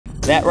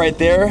That right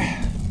there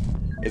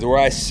is where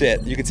I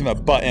sit. You can see my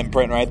butt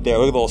imprint right there.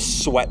 Look at the little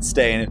sweat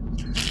stain.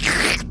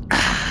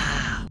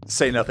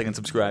 Say nothing and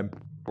subscribe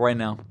right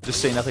now.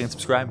 Just say nothing and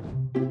subscribe.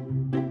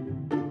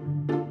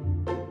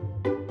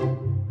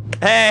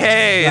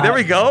 Hey, there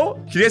we go.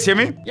 Can you guys hear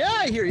me? Yeah,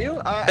 I hear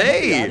you.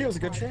 Hey. The audio's a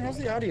good shit. How's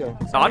the audio?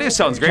 The audio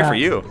sounds great for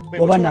you.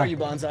 Wait, which one are you,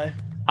 Bonsai?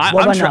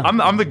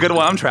 I'm the good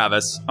one. I'm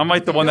Travis. I'm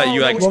like the one that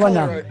you like.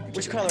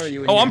 Which color are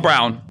you? Oh, I'm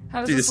brown.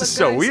 Dude, this is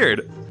so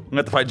weird. I'm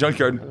gonna have to fight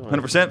Junkyard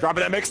 100%.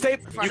 Dropping that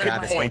mixtape? You can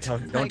point.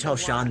 Don't tell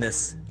Sean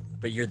this,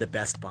 but you're the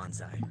best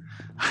Bonsai.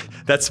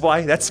 That's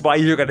why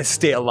you're gonna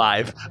stay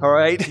alive, all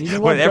right?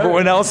 When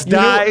everyone else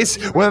dies,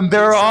 when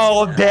they're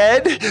all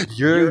dead,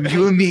 you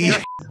and me.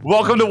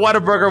 Welcome to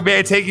Whataburger. May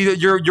I take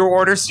your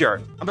order,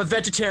 sir? I'm a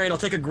vegetarian. I'll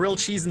take a grilled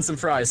cheese and some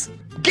fries.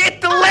 Get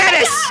the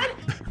lettuce!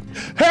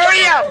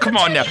 Hurry up! Come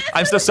on now.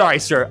 I'm so sorry,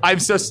 sir.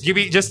 Give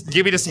me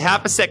just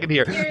half a second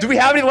here. Do we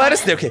have any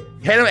lettuce? Okay,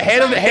 hand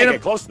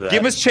him. Give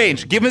him his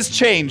change. Give him his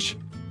change.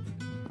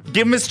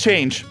 Give him his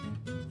change.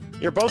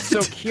 You're both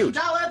so cute.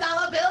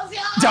 $1 bills,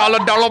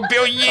 y'all. Dollar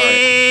bill,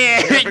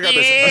 yeah.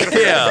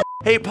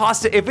 Hey,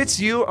 Pasta, if it's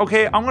you,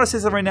 okay, I'm gonna say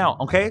something right now,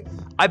 okay?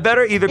 I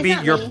better either be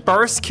your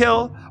first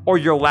kill or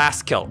your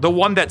last kill. The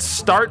one that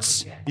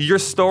starts your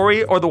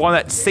story or the one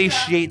that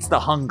satiates the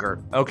hunger,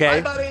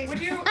 okay? Hi, buddy.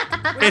 Would you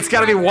It's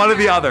gotta be one or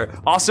the other.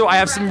 Also, I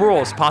have some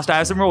rules. Pasta, I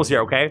have some rules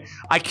here, okay?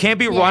 I can't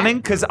be running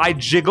because I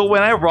jiggle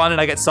when I run and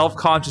I get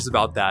self-conscious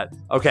about that,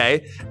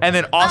 okay? And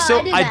then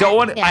also, I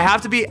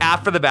have to be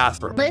after the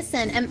bathroom.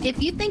 Listen,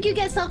 if you think you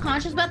get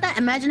self-conscious about that,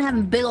 imagine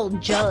having big old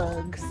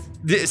jugs.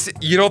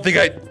 You don't think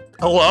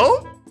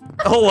hello?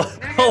 Hello?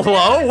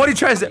 What are you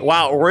trying to say?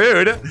 Wow,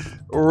 rude.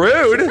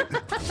 Rude.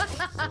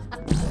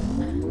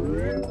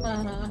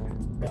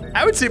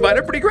 I would say mine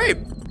are pretty great.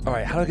 All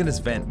right, how do I get this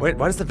vent? Wait,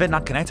 why does the vent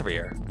not connect over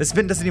here? This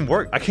vent doesn't even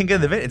work. I can't get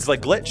in the vent. It's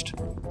like glitched.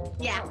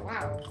 Yeah. Oh,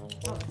 wow.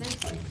 Oh,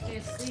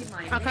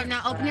 okay,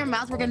 now open your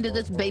mouth. We're gonna do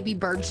this baby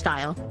bird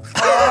style.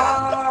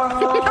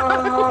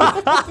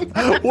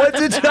 What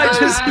did I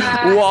just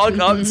walk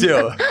up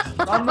to?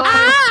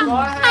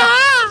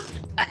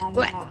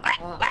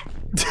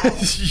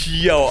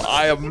 Yo,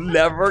 I am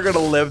never gonna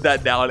live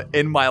that down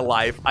in my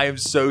life. I am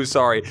so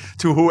sorry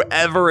to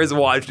whoever is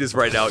watching this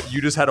right now.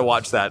 You just had to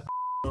watch that.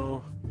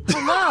 Hello,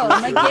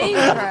 my game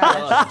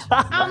crashed.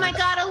 Oh my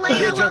God,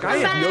 Elena,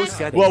 welcome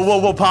back.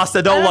 Whoa,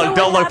 Pasta, don't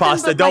look,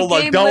 Pasta, don't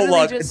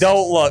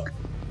look.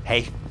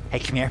 Hey,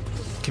 come here.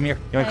 You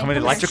wanna come in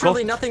electrical?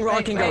 Surely nothing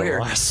wrong can go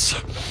here. This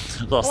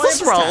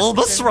roll.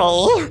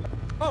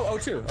 Oh,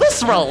 O2.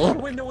 This roll.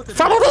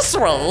 Follow this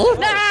roll.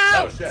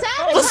 No!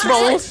 This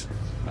roll.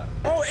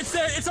 Oh, it's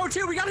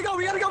O2. We gotta go.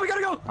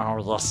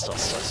 Oh,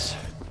 this.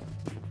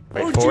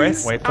 Wait for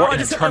it,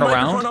 and turn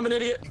around. I'm an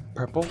idiot.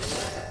 Purple.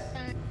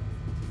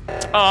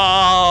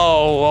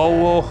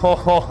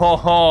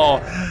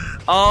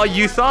 Oh,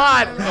 you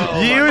thought.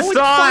 You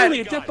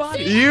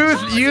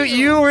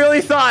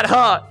really thought,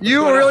 huh?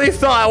 You really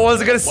thought I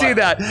wasn't gonna see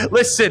that.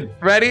 Listen,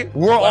 ready?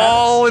 We're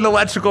all in the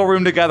electrical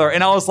room together,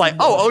 and I was like,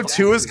 oh,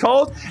 O2 is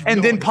cold?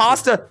 And then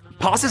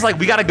Pasta's like,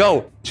 we gotta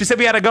go. She said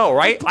we gotta go,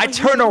 right? I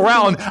turn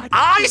around,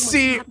 I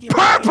see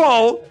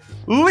Purple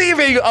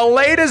leaving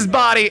Elena's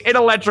body in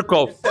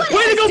electrical. Way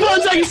to go,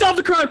 Bonsai! You solved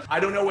the crime! I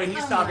don't know what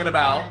he's talking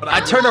about, but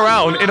I turn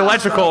around in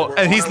electrical,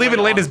 and he's leaving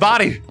Elena's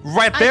body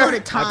right there.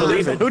 I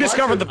believe it. Who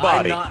discovered the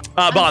body?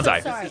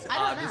 Bonsai. Sorry,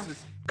 I don't know.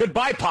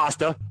 Goodbye,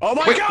 Pasta. Oh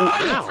my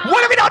God!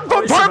 What have we done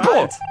for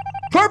Purple?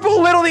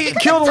 Purple literally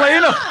killed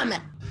Elena.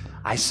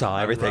 I saw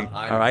everything,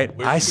 all right?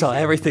 I saw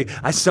everything.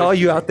 I saw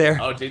you out there.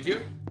 Oh, did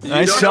you?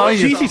 I saw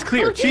you. Cheesy's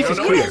clear. Cheesy's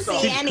clear. Didn't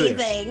see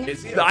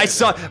anything. I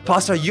saw.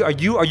 Pasta, are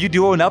you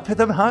doing up with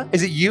them, huh?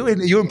 Is it you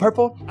and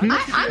Purple? I'm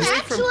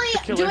actually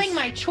doing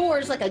my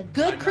chores like a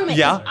good crewmate.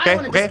 Yeah. I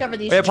want to discover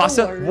these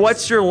Pasta, chores.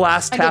 what's your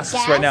last I did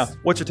tasks right now? gas.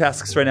 What's your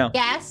tasks right now?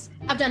 Gas.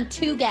 I've done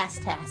 2 gas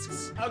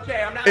tasks.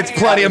 Okay, I'm not. It's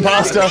plenty of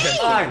pasta.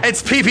 Fine.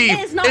 It's pee-pee. It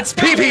is not It's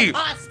pee-pee.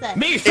 pasta.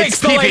 Methinks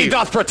the lady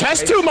doth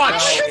protest too I much.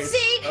 was with C,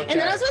 and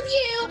then I was with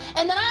you,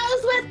 and then I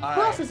was with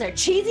who else was there?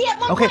 Cheesy at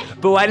one Okay, point.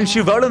 but why didn't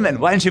you vote him then?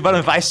 Why didn't you vote him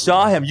if I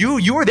saw him?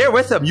 You were there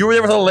with him. You were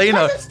there with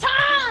Elena. Because it's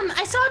Tom.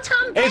 I saw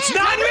Tom. It's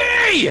vent. not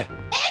me.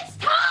 It's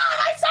Tom.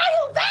 I saw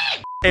you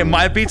vent. It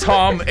might be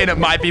Tom and it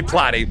might be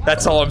Platty.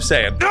 That's all I'm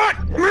saying.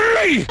 Not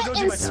me.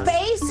 In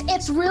space,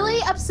 it's really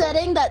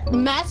upsetting that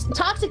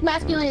toxic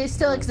masculinity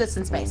still exists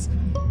in space.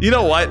 You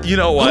know what? Who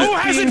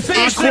hasn't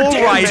finished their Equal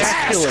damn rights,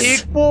 tasks?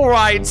 equal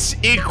rights,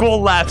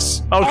 equal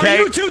lefts. Okay.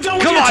 Are you two done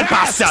with Come your on,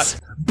 tasks?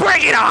 Pasta.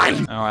 Bring it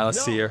on. All right,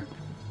 let's see here.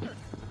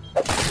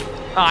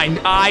 I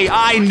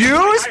knew it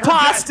was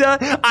Pasta.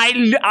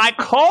 I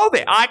called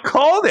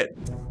it.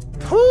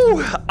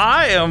 Whew,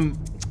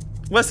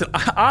 listen,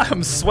 I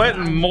am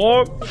sweating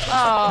more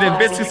than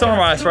biscuits on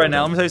rice right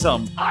now. Let me tell you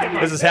something.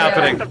 This is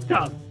happening.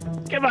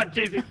 Come on,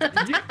 Cheesy.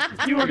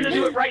 You were gonna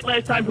do it right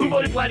last time. Who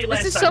voted Vladdy last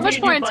time? This is so Me much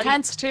and more you, buddy.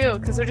 intense too,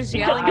 because they're just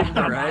yelling at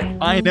me. Right?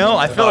 I know.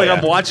 I feel like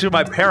I'm watching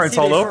my parents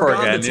all over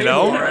again. You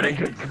know.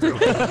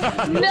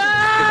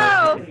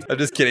 No! I'm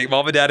just kidding,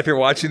 Mom and Dad. If you're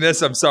watching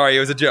this, I'm sorry. It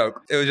was a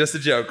joke. It was just a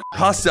joke.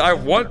 Pasta, I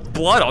want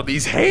blood on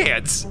these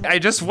hands. I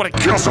just want to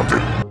kill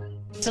something.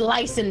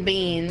 Slicing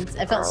beans.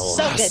 It felt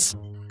so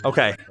good.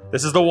 Okay,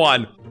 this is the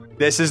one.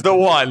 This is the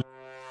one.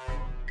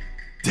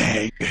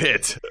 Dang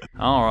it.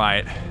 All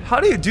right. How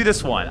do you do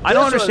this one? I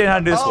don't understand how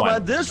to do this one.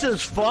 Man, this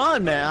is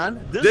fun,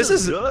 man. This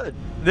is good.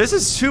 This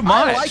is too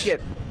much. I like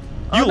it.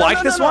 You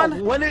like this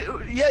one? When it,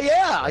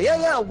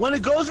 yeah. When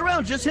it goes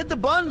around, just hit the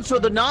button so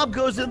the knob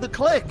goes in the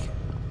click.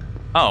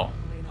 Oh,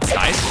 that's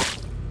nice.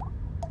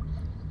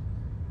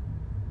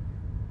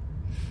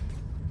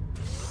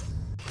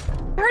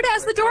 Bird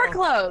has the door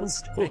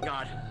closed. Thank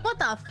God. What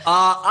the f?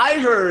 I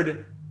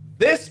heard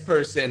this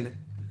person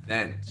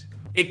vent.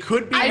 It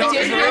could be I not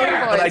did true, hear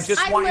your but I voice.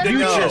 just I want you to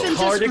literally know. just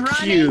Hard running.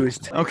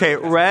 accused. Okay,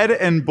 red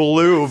and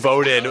blue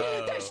voted.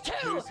 There's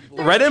two.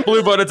 Red and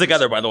blue voted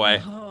together, by the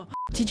way.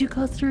 Did you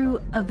go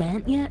through a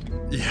vent yet?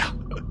 Yeah.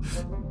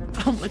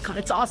 Oh my god,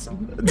 it's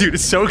awesome. Dude,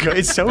 it's so good.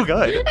 It's so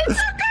good. It's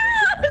so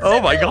good. Oh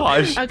my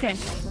gosh. Okay.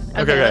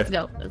 Okay. Let's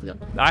go. Let's go.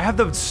 I have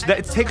the.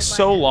 It takes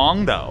so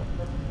long, though.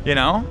 You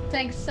know?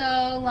 Thanks so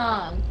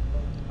long.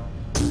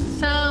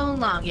 So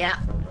long, yeah.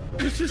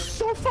 This is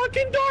so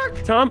fucking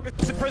dark. Tom,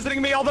 it's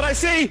imprisoning me all that I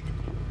see.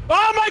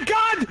 Oh my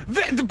God!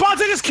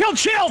 Bonsai just killed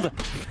Shield.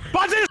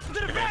 Bonsai just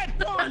did a vent.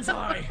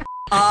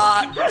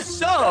 Bonsai.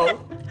 So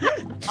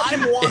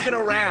I'm walking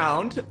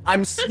around,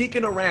 I'm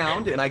sneaking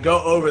around, and I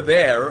go over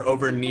there,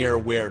 over near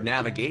where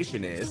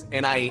navigation is,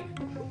 and I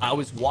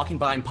was walking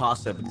behind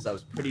Pasta because I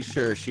was pretty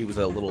sure she was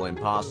a little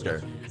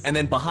imposter. And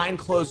then behind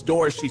closed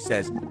doors, she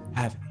says,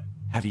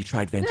 Have you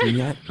tried venting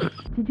yet?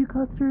 Did you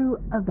go through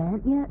a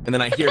vent yet? And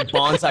then I hear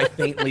Bonsai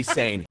faintly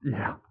saying,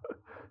 Yeah.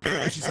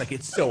 and she's like,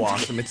 it's so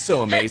awesome, it's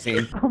so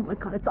amazing. Oh my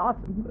god, it's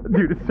awesome.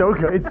 Dude, it's so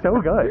good. It's so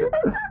good.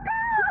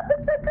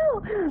 It's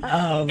so cool.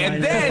 Oh,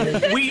 And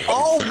then we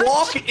all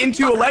walk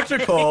into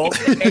electrical,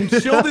 and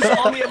Shield is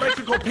on the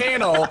electrical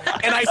panel,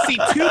 and I see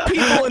two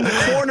people in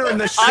the corner in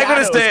the shadows. I'm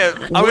gonna say it.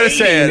 I'm gonna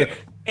say it. waiting,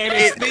 And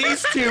it's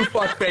these two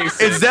fuckfaces.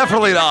 It's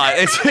definitely not.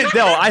 It's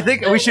no. I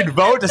think we should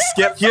vote to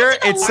skip here.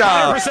 It's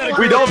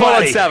we don't vote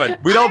on 7.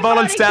 We don't vote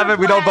on 7.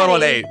 We don't vote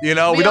on 8. You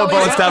know, we don't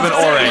vote on 7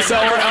 or 8.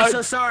 I'm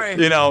so sorry.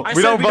 You know,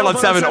 we don't vote on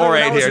 7 or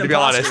 8 here. To be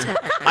honest,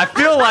 I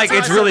feel like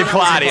it's really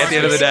platty at the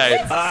end of the day.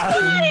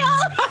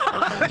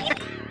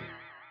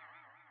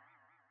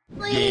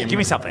 Give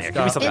me something here.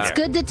 Give me something. It's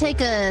Here. good to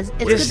take a. It's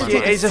good Just- to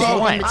take a it's just sit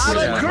one. in I'm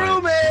between. a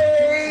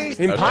crewmate.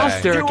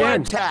 Imposter Do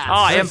again. attacks.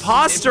 Oh,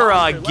 imposter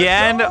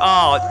again.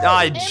 Oh,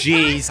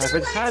 jeez.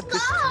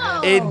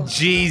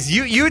 Jeez.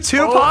 You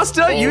too,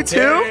 Pasta? You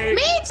too? Me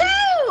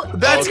too.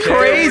 That's Okay,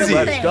 crazy.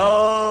 let's go.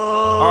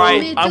 All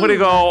right, I'm gonna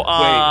go.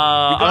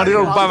 I'm gonna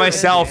go by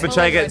myself and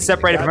try to get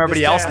separated from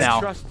everybody else now.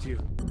 Trust you.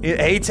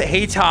 Hey,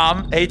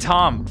 Tom. Hey,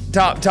 Tom.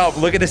 Tom.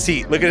 Look at the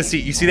seat. Look at the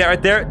seat. You see that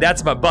right there?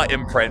 That's my butt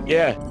imprint.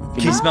 Yeah.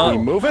 Can you smell it?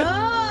 Move it.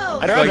 Oh,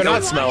 I'd rather Like,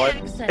 not smell it.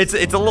 It's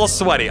a little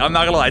sweaty. I'm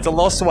not gonna lie. It's a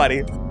little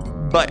sweaty,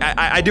 but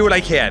I do what I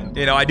can.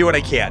 You know, I do what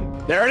I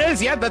can. There it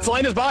is. Yeah, that's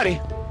Elena's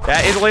body.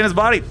 That is Elena's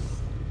body.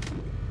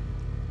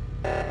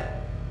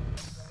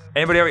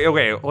 Anybody?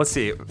 Okay, let's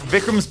see.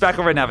 Vikram's back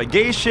over at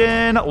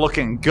navigation,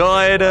 looking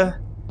good.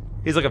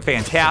 He's looking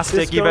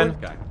fantastic, even.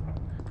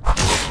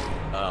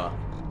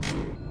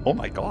 Oh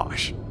my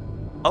gosh.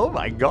 Oh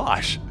my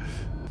gosh.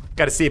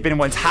 Gotta see if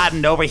anyone's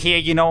hiding over here,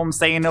 you know what I'm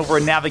saying, over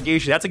in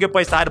navigation. That's a good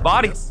place to hide a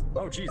body.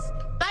 Oh, jeez.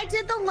 I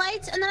did the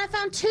lights and then I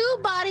found 2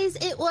 bodies.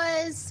 It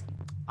was.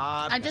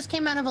 I just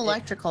came out of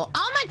electrical.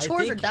 All my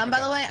chores are done,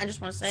 by the way. I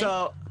just want to say.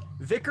 So,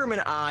 Vikram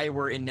and I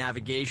were in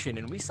navigation,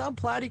 and we saw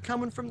Platy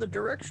coming from the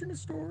direction of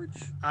storage.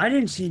 I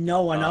didn't see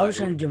no one. I was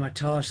trying to do my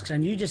tasks,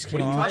 and you just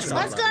came on. Let's go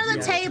to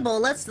the table.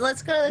 Let's go to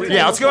the table.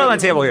 Yeah, let's go on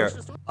the table here.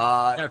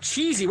 Now,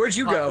 Cheesy, where'd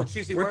you go?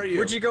 Cheesy, where are you?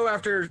 Where'd you go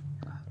after?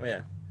 Oh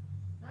yeah.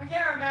 I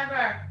can't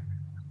remember.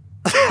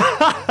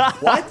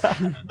 What?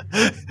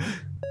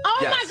 Oh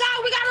my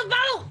god, we gotta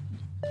vote!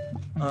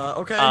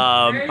 Okay.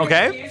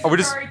 Okay. Are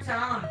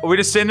we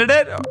just sending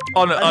it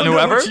on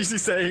whoever? What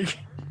Cheesy's saying.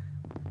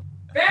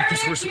 Very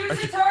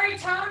accusatory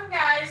tone,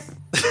 guys.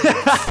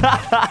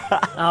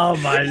 Oh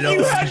my lord.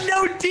 You have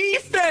no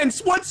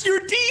defense. What's your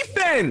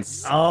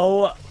defense?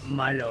 Oh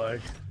my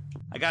lord.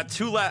 I got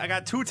 2 I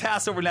got 2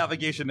 tasks over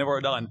navigation, and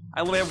we're done. I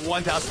only have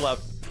 1 task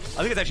left. I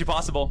think it's actually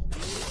possible.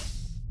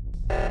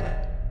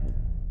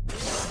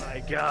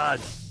 My god.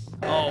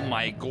 Oh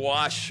my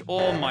gosh.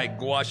 Oh my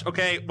gosh.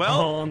 Okay, well,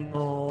 Oh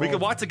no. we can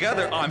walk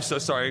together. Oh, I'm so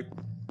sorry.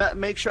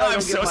 Make sure I I'm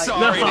don't so get my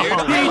sorry, dude. He did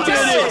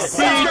it. He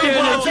did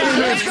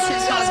it.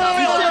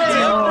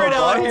 Right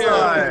out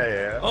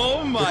here.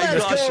 Oh my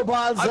Let's gosh. go,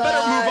 Bonsai. I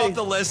better move up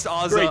the list,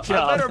 Ozza. Great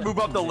job. I better move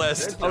up the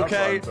list,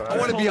 okay? I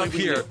want to be up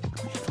here.